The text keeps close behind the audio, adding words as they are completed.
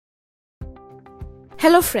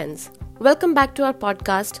Hello friends, welcome back to our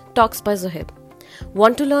podcast Talks by Zohib.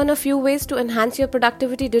 Want to learn a few ways to enhance your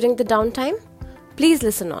productivity during the downtime? Please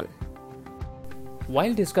listen on.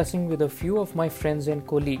 While discussing with a few of my friends and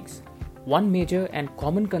colleagues, one major and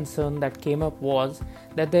common concern that came up was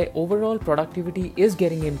that their overall productivity is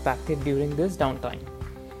getting impacted during this downtime.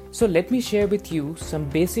 So let me share with you some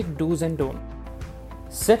basic do's and don'ts.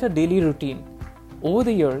 Set a daily routine. Over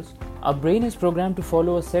the years, our brain is programmed to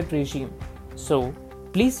follow a set regime. So,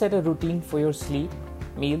 please set a routine for your sleep,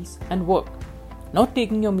 meals, and work. Not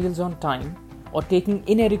taking your meals on time or taking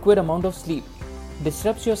inadequate amount of sleep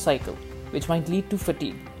disrupts your cycle, which might lead to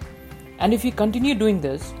fatigue. And if you continue doing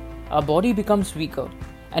this, our body becomes weaker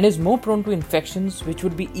and is more prone to infections, which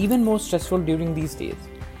would be even more stressful during these days.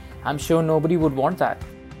 I'm sure nobody would want that.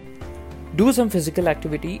 Do some physical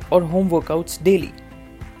activity or home workouts daily.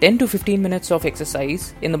 10 to 15 minutes of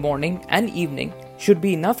exercise in the morning and evening should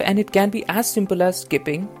be enough, and it can be as simple as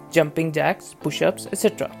skipping, jumping jacks, push-ups,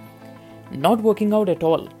 etc. Not working out at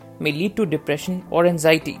all may lead to depression or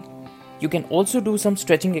anxiety. You can also do some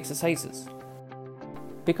stretching exercises.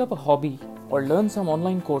 Pick up a hobby or learn some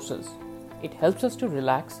online courses. It helps us to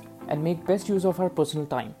relax and make best use of our personal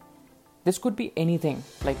time. This could be anything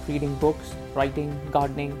like reading books, writing,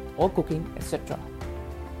 gardening, or cooking, etc.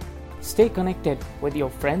 Stay connected with your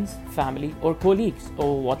friends, family, or colleagues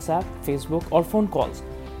over WhatsApp, Facebook, or phone calls.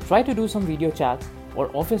 Try to do some video chats or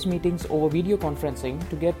office meetings over video conferencing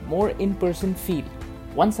to get more in-person feel.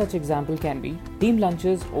 One such example can be team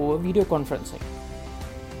lunches over video conferencing.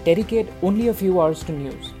 Dedicate only a few hours to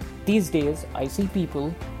news. These days, I see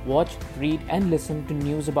people watch, read, and listen to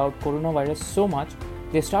news about coronavirus so much,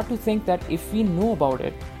 they start to think that if we know about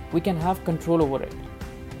it, we can have control over it.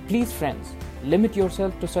 Please, friends, limit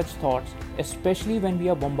yourself to such thoughts, especially when we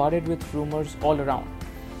are bombarded with rumors all around.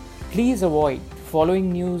 Please avoid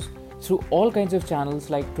following news through all kinds of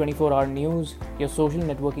channels like 24-hour news, your social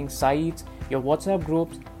networking sites, your WhatsApp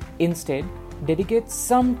groups. Instead, dedicate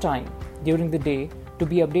some time during the day to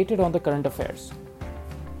be updated on the current affairs.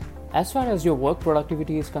 As far as your work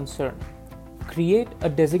productivity is concerned, create a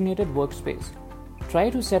designated workspace.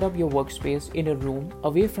 Try to set up your workspace in a room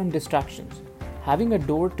away from distractions. Having a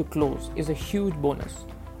door to close is a huge bonus.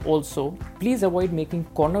 Also, please avoid making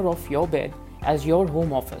corner of your bed as your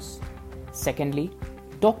home office. Secondly,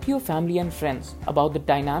 talk to your family and friends about the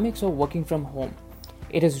dynamics of working from home.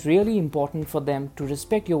 It is really important for them to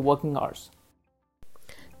respect your working hours.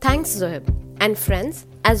 Thanks Zohib. And friends,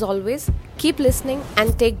 as always, keep listening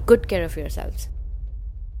and take good care of yourselves.